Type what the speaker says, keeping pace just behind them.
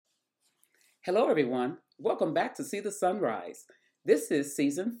Hello, everyone. Welcome back to See the Sunrise. This is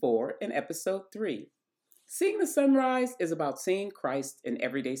season 4 and episode 3. Seeing the sunrise is about seeing Christ in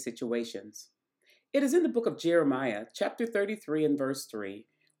everyday situations. It is in the book of Jeremiah, chapter 33 and verse 3,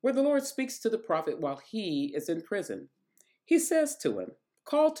 where the Lord speaks to the prophet while he is in prison. He says to him,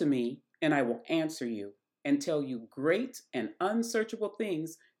 "Call to me, and I will answer you and tell you great and unsearchable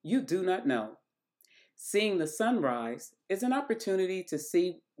things you do not know." Seeing the sunrise is an opportunity to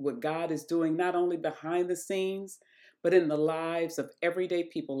see what God is doing not only behind the scenes, but in the lives of everyday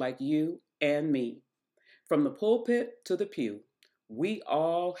people like you and me. From the pulpit to the pew, we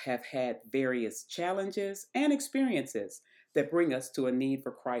all have had various challenges and experiences that bring us to a need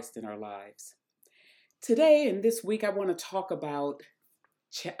for Christ in our lives. Today and this week, I want to talk about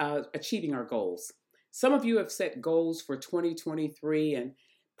achieving our goals. Some of you have set goals for 2023, and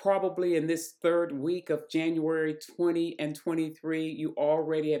probably in this third week of January 20 and 23, you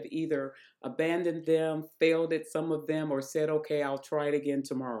already have either abandoned them, failed at some of them, or said, okay, I'll try it again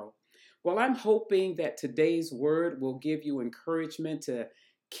tomorrow. Well, I'm hoping that today's word will give you encouragement to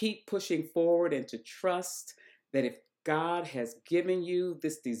keep pushing forward and to trust that if God has given you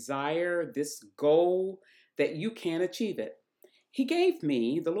this desire, this goal, that you can achieve it.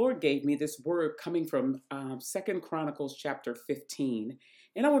 The Lord gave me this word coming from 2 Chronicles chapter 15.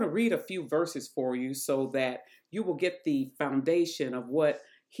 And I want to read a few verses for you so that you will get the foundation of what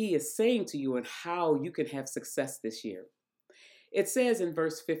he is saying to you and how you can have success this year. It says in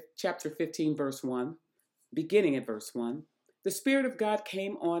chapter 15, verse 1, beginning at verse 1, the Spirit of God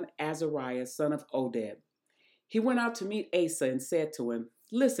came on Azariah, son of Oded. He went out to meet Asa and said to him,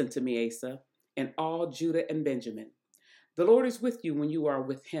 "Listen to me, Asa, and all Judah and Benjamin. The Lord is with you when you are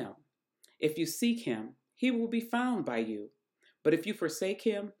with him. If you seek him, he will be found by you. But if you forsake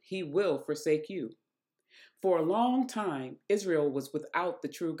him, he will forsake you. For a long time, Israel was without the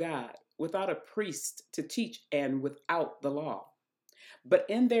true God, without a priest to teach, and without the law. But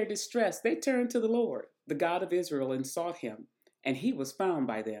in their distress, they turned to the Lord, the God of Israel, and sought him, and he was found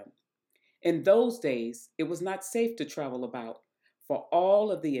by them. In those days, it was not safe to travel about, for all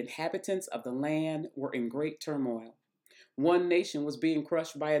of the inhabitants of the land were in great turmoil. One nation was being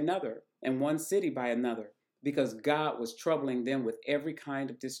crushed by another, and one city by another, because God was troubling them with every kind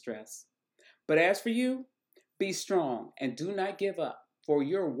of distress. But as for you, be strong and do not give up, for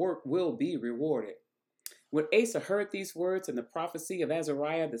your work will be rewarded." When Asa heard these words and the prophecy of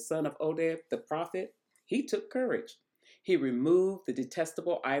Azariah the son of Oded the prophet, he took courage. He removed the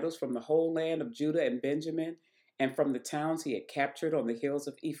detestable idols from the whole land of Judah and Benjamin, and from the towns he had captured on the hills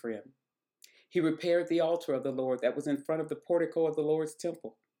of Ephraim. He repaired the altar of the Lord that was in front of the portico of the Lord's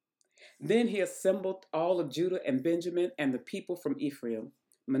temple. Then he assembled all of Judah and Benjamin and the people from Ephraim,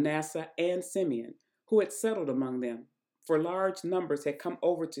 Manasseh, and Simeon, who had settled among them, for large numbers had come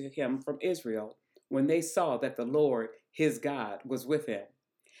over to him from Israel when they saw that the Lord, his God, was with him.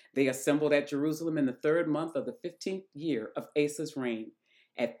 They assembled at Jerusalem in the third month of the 15th year of Asa's reign.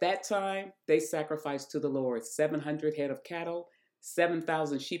 At that time, they sacrificed to the Lord 700 head of cattle,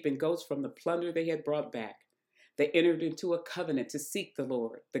 7,000 sheep and goats from the plunder they had brought back. They entered into a covenant to seek the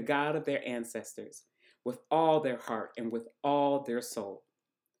Lord, the God of their ancestors, with all their heart and with all their soul.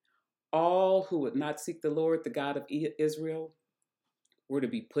 All who would not seek the Lord, the God of Israel, were to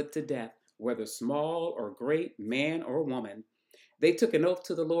be put to death, whether small or great, man or woman. They took an oath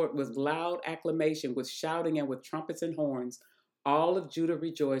to the Lord with loud acclamation, with shouting and with trumpets and horns. All of Judah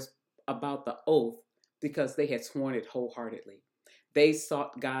rejoiced about the oath because they had sworn it wholeheartedly. They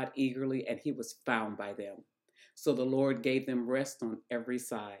sought God eagerly, and he was found by them. So the Lord gave them rest on every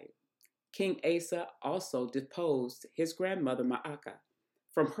side. King Asa also deposed his grandmother Maacah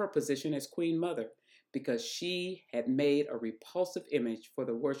from her position as queen mother because she had made a repulsive image for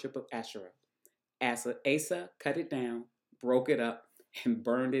the worship of Asherah. Asa cut it down, broke it up, and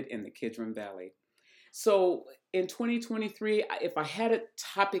burned it in the Kidron Valley. So in 2023, if I had a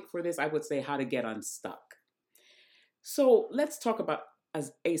topic for this, I would say how to get unstuck. So let's talk about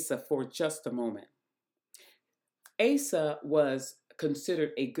Asa for just a moment. Asa was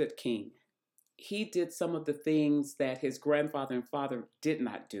considered a good king. He did some of the things that his grandfather and father did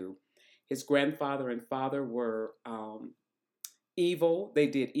not do. His grandfather and father were evil. They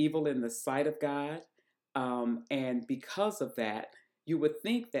did evil in the sight of God. And because of that, you would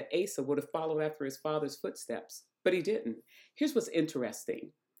think that Asa would have followed after his father's footsteps, but he didn't. Here's what's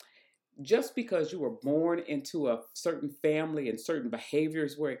interesting. Just because you were born into a certain family and certain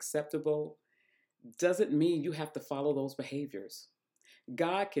behaviors were acceptable doesn't mean you have to follow those behaviors.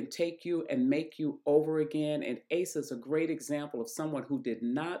 God can take you and make you over again, and Asa is a great example of someone who did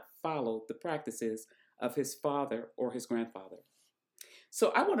not follow the practices of his father or his grandfather.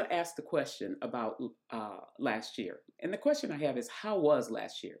 So I want to ask the question about last year. And the question I have is, how was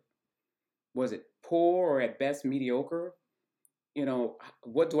last year? Was it poor or at best mediocre?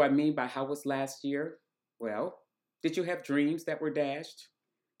 What do I mean by how was last year? Well, did you have dreams that were dashed?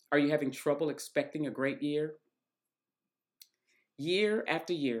 Are you having trouble expecting a great year? Year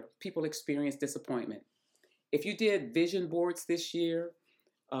after year, people experience disappointment. If you did vision boards this year,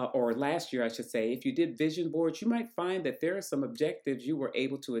 or last year, I should say, if you did vision boards, you might find that there are some objectives you were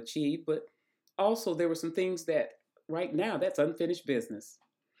able to achieve, but also there were some things that right now that's unfinished business.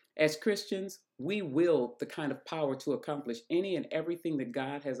 As Christians, we wield the kind of power to accomplish any and everything that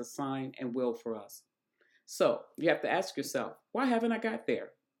God has assigned and willed for us. So you have to ask yourself, why haven't I got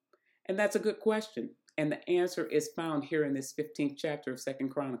there? And that's a good question. And the answer is found here in this 15th chapter of Second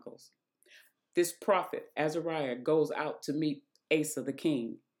Chronicles. This prophet, Azariah, goes out to meet Asa the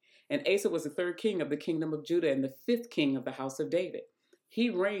king. And Asa was the third king of the kingdom of Judah and the fifth king of the house of David. He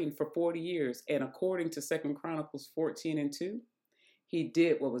reigned for 40 years, and according to Second Chronicles 14 and 2, he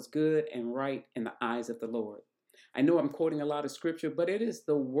did what was good and right in the eyes of the Lord. I know I'm quoting a lot of scripture, but it is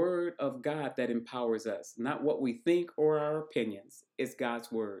the word of God that empowers us, not what we think or our opinions. It's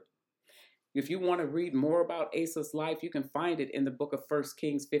God's word. If you want to read more about Asa's life, you can find it in the book of 1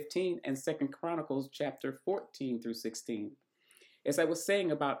 Kings 15 and 2 Chronicles chapter 14 through 16. As I was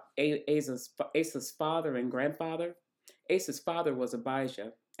saying about Asa's father and grandfather, Asa's father was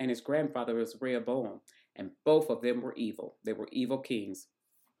Abijah and his grandfather was Rehoboam, and both of them were evil. They were evil kings.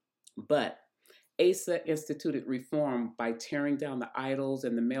 But Asa instituted reform by tearing down the idols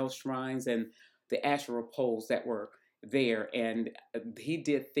and the male shrines and the Asherah poles that were there, and he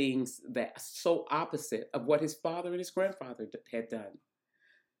did things that so opposite of what his father and his grandfather had done.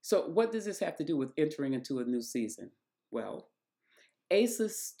 So what does this have to do with entering into a new season? Well,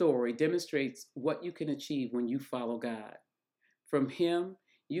 Asa's story demonstrates what you can achieve when you follow God. From him,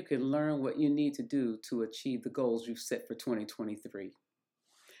 you can learn what you need to do to achieve the goals you've set for 2023.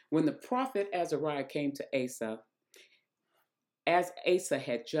 When the prophet Azariah came to Asa, as Asa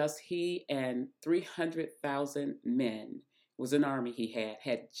had he and 300,000 men, was an army he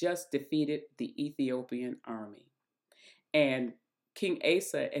had just defeated the Ethiopian army. And King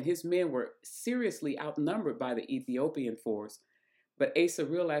Asa and his men were seriously outnumbered by the Ethiopian force. But Asa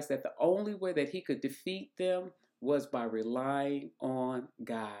realized that the only way that he could defeat them was by relying on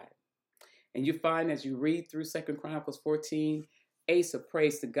God. And you find as you read through 2 Chronicles 14, Asa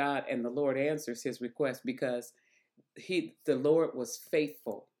prays to God and the Lord answers his request because the Lord was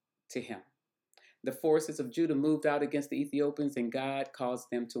faithful to him. The forces of Judah moved out against the Ethiopians and God caused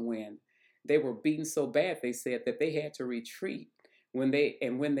them to win. They were beaten so bad, they said, that they had to retreat. When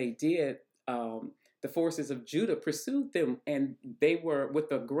they did, the forces of Judah pursued them, and they were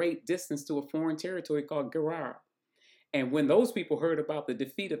with a great distance to a foreign territory called Gerar. And when those people heard about the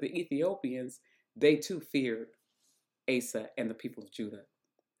defeat of the Ethiopians, they too feared Asa and the people of Judah.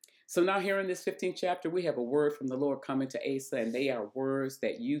 So now here in this 15th chapter, we have a word from the Lord coming to Asa, and they are words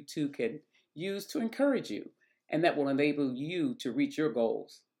that you too can use to encourage you, and that will enable you to reach your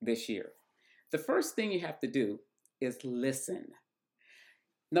goals this year. The first thing you have to do is listen.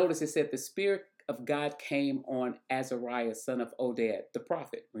 Notice it said the Spirit of God came on Azariah, son of Oded, the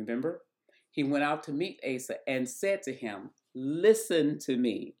prophet, remember? He went out to meet Asa and said to him, "Listen to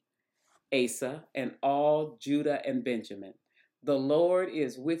me, Asa, and all Judah and Benjamin. The Lord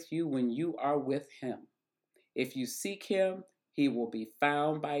is with you when you are with him. If you seek him, he will be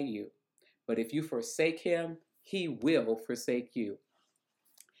found by you. But if you forsake him, he will forsake you."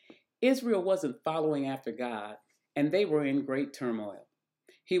 Israel wasn't following after God, and they were in great turmoil.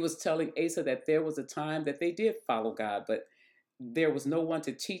 He was telling Asa that there was a time that they did follow God, but there was no one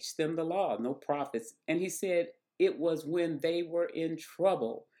to teach them the law, no prophets. And he said it was when they were in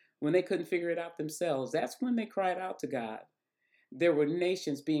trouble, when they couldn't figure it out themselves. That's when they cried out to God. There were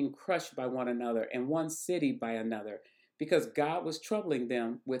nations being crushed by one another and one city by another because God was troubling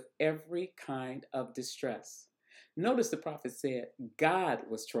them with every kind of distress. Notice the prophet said God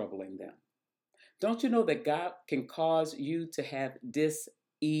was troubling them. Don't you know that God can cause you to have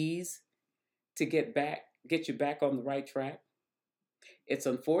dis-ease to get you back on the right track? It's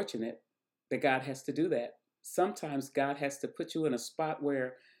unfortunate that God has to do that. Sometimes God has to put you in a spot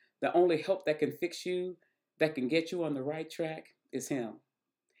where the only help that can fix you, that can get you on the right track, is him.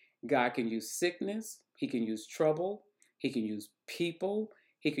 God can use sickness, he can use trouble, he can use people,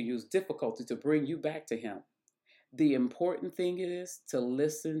 he can use difficulty to bring you back to him. The important thing is to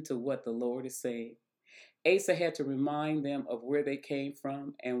listen to what the Lord is saying. Asa had to remind them of where they came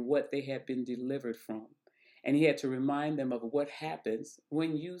from and what they had been delivered from. And he had to remind them of what happens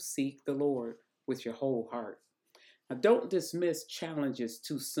when you seek the Lord with your whole heart. Don't dismiss challenges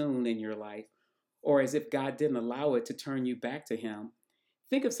too soon in your life or as if God didn't allow it to turn you back to Him.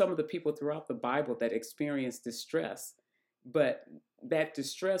 Think of some of the people throughout the Bible that experienced distress, but that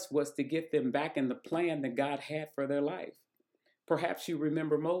distress was to get them back in the plan that God had for their life. Perhaps you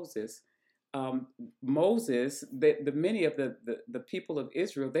remember Moses. Um, Moses, the many of the people of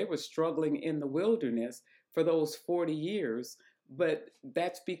Israel, they were struggling in the wilderness for those 40 years, but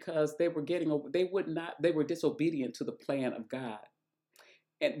that's because they would not, they were disobedient to the plan of God.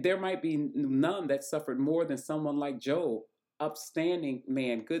 And there might be none that suffered more than someone like Job, upstanding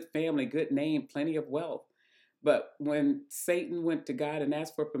man, good family, good name, plenty of wealth. But when Satan went to God and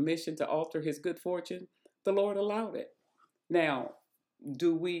asked for permission to alter his good fortune, the Lord allowed it. Now,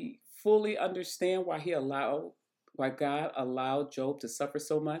 do we fully understand why God allowed Job to suffer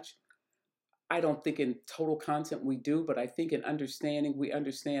so much? I don't think in total content we do, but I think in understanding, we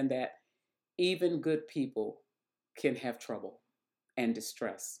understand that even good people can have trouble and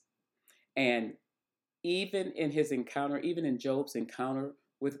distress. And even in his encounter, even in Job's encounter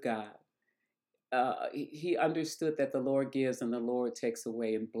with God, he understood that the Lord gives and the Lord takes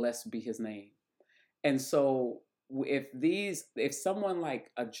away, and blessed be his name. And so if someone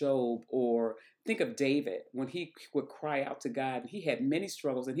like a Job, or think of David, when he would cry out to God, and he had many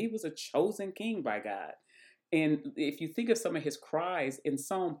struggles, and he was a chosen king by God. And if you think of some of his cries in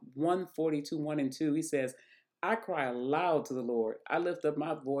Psalm 142, 1 and 2, he says, I cry aloud to the Lord. I lift up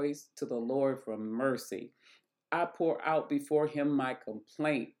my voice to the Lord for mercy. I pour out before him my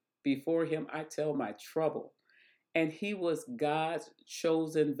complaint. Before him I tell my trouble. And he was God's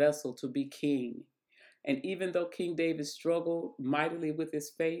chosen vessel to be king. And even though King David struggled mightily with his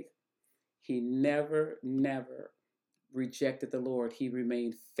faith, he never, never rejected the Lord. He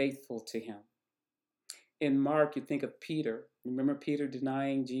remained faithful to him. In Mark, you think of Peter. Remember Peter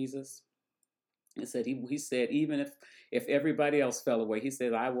denying Jesus? He said, he said, even if everybody else fell away, he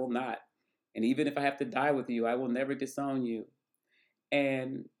said, I will not. And even if I have to die with you, I will never disown you.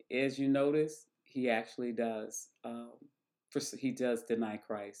 And as you notice, he actually does. He does deny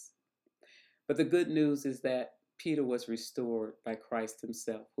Christ. But the good news is that Peter was restored by Christ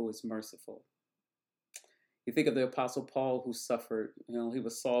himself, who is merciful. You think of the Apostle Paul, who suffered. He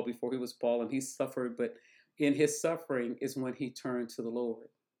was Saul before he was Paul, and he suffered, but in his suffering is when he turned to the Lord.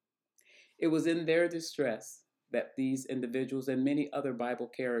 It was in their distress that these individuals and many other Bible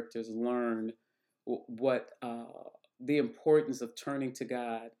characters learned what the importance of turning to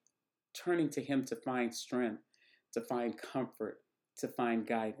God, turning to Him to find strength, to find comfort, to find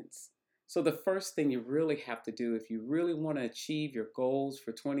guidance. So the first thing you really have to do if you really want to achieve your goals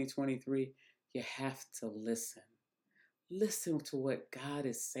for 2023, you have to listen. Listen to what God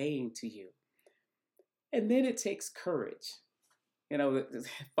is saying to you. And then it takes courage.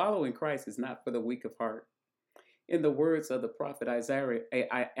 Following Christ is not for the weak of heart. In the words of the prophet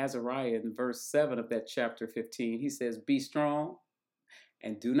Azariah in verse 7 of that chapter 15, he says, be strong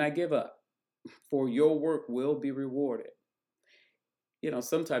and do not give up, for your work will be rewarded.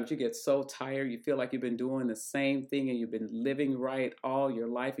 Sometimes you get so tired, you feel like you've been doing the same thing and you've been living right all your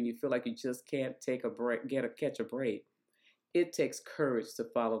life, and you feel like you just can't take a break, catch a break. It takes courage to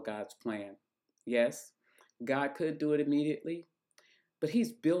follow God's plan. Yes, God could do it immediately, but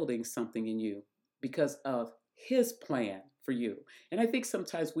He's building something in you because of His plan for you. And I think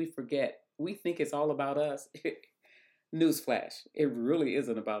sometimes we forget, we think it's all about us. Newsflash, it really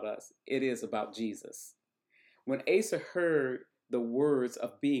isn't about us. It is about Jesus. When Asa heard the words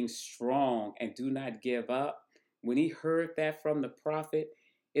of being strong and do not give up, when he heard that from the prophet,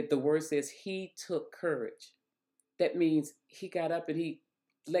 the word says he took courage. That means he got up and he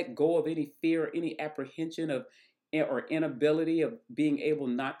let go of any fear, any apprehension of or inability of being able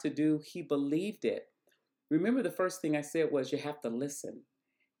not to do. He believed it. Remember, the first thing I said was you have to listen.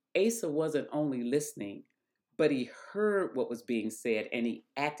 Asa wasn't only listening, but he heard what was being said and he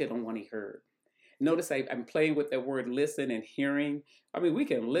acted on what he heard. Notice I'm playing with that word listen and hearing. I mean, we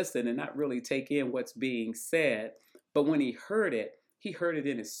can listen and not really take in what's being said, but when he heard it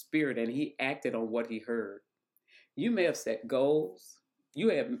in his spirit and he acted on what he heard. You may have set goals.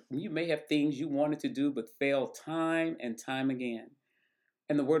 You may have things you wanted to do but failed time and time again.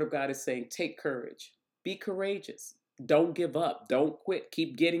 And the word of God is saying, take courage. Be courageous. Don't give up. Don't quit.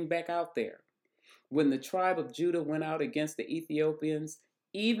 Keep getting back out there. When the tribe of Judah went out against the Ethiopians,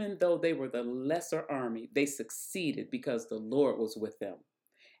 even though they were the lesser army, they succeeded because the Lord was with them.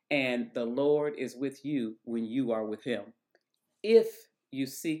 And the Lord is with you when you are with Him. If you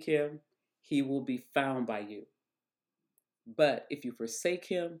seek Him, He will be found by you. But if you forsake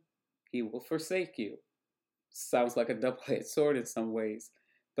Him, He will forsake you. Sounds like a double-edged sword in some ways.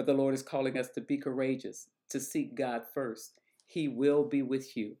 But the Lord is calling us to be courageous, to seek God first, He will be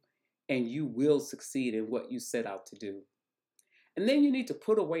with you and you will succeed in what you set out to do. And then you need to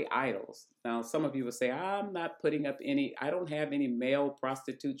put away idols. Now, some of you will say, I'm not putting up any, I don't have any male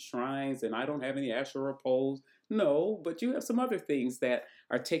prostitute shrines and I don't have any Asherah poles. No, but you have some other things that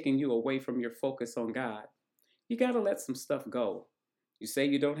are taking you away from your focus on God. You got to let some stuff go. You say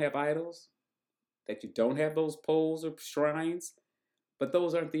you don't have idols, that you don't have those poles or shrines, but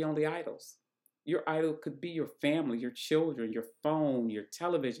those aren't the only idols. Your idol could be your family, your children, your phone, your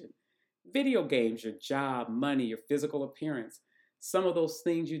television, video games, your job, money, your physical appearance. Some of those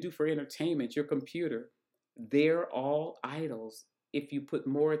things you do for entertainment, your computer, they're all idols if you put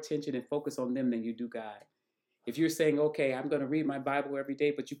more attention and focus on them than you do God. If you're saying, okay, I'm going to read my Bible every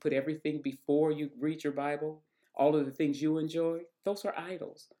day, but you put everything before you read your Bible, all of the things you enjoy, those are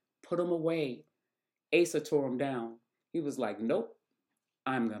idols. Put them away. Asa tore them down. He was like, nope,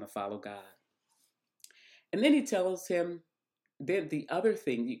 I'm going to follow God. And then he tells him, then the other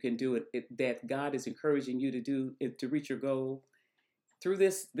thing you can do that God is encouraging you to do to reach your goal through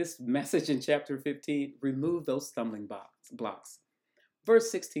this message in chapter 15, remove those stumbling blocks. Verse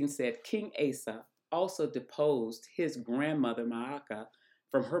 16 said, King Asa also deposed his grandmother Maacah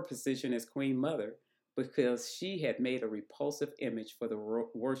from her position as queen mother because she had made a repulsive image for the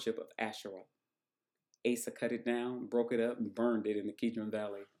worship of Asherah. Asa cut it down, broke it up, and burned it in the Kidron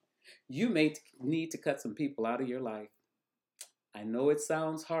Valley. You may need to cut some people out of your life. I know it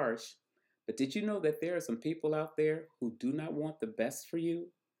sounds harsh, but did you know that there are some people out there who do not want the best for you,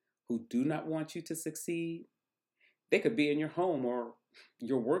 who do not want you to succeed? They could be in your home or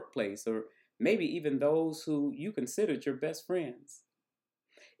your workplace, or maybe even those who you considered your best friends.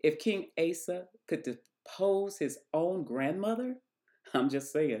 If King Asa could depose his own grandmother, I'm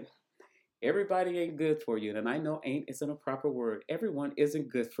just saying, everybody ain't good for you. And I know ain't isn't a proper word. Everyone isn't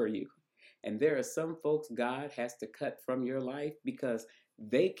good for you. And there are some folks God has to cut from your life because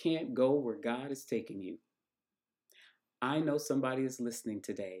they can't go where God is taking you. I know somebody is listening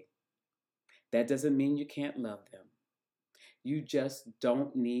today. That doesn't mean you can't love them. You just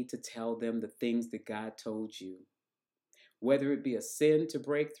don't need to tell them the things that God told you. Whether it be a sin to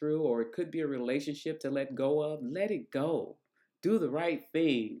break through or it could be a relationship to let go of, let it go. Do the right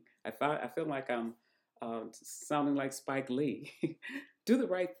thing. I feel like I'm sounding like Spike Lee. Do the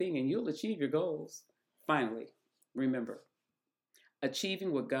right thing and you'll achieve your goals. Finally, remember,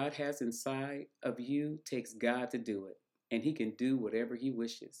 achieving what God has inside of you takes God to do it, and He can do whatever He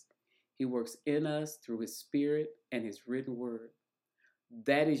wishes. He works in us through His Spirit and His written word.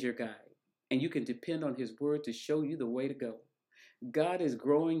 That is your guide, and you can depend on His word to show you the way to go. God is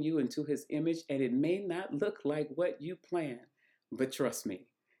growing you into His image, and it may not look like what you planned, but trust me,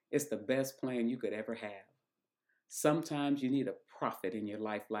 it's the best plan you could ever have. Sometimes you need a prophet in your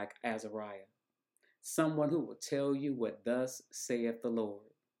life like Azariah, someone who will tell you what thus saith the Lord.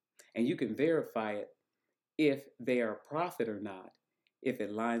 And you can verify it if they are a prophet or not, if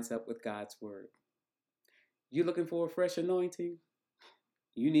it lines up with God's word. You looking for a fresh anointing?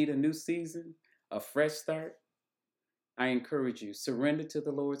 You need a new season, a fresh start? I encourage you, surrender to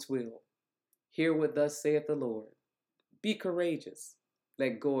the Lord's will. Hear what thus saith the Lord. Be courageous.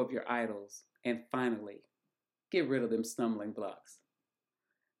 Let go of your idols. And finally, get rid of them stumbling blocks.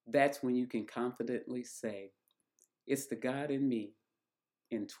 That's when you can confidently say, it's the God in me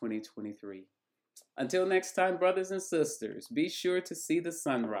in 2023. Until next time, brothers and sisters, be sure to see the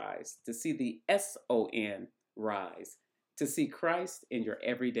sunrise, to see the SON rise, to see Christ in your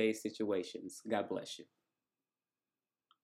everyday situations. God bless you.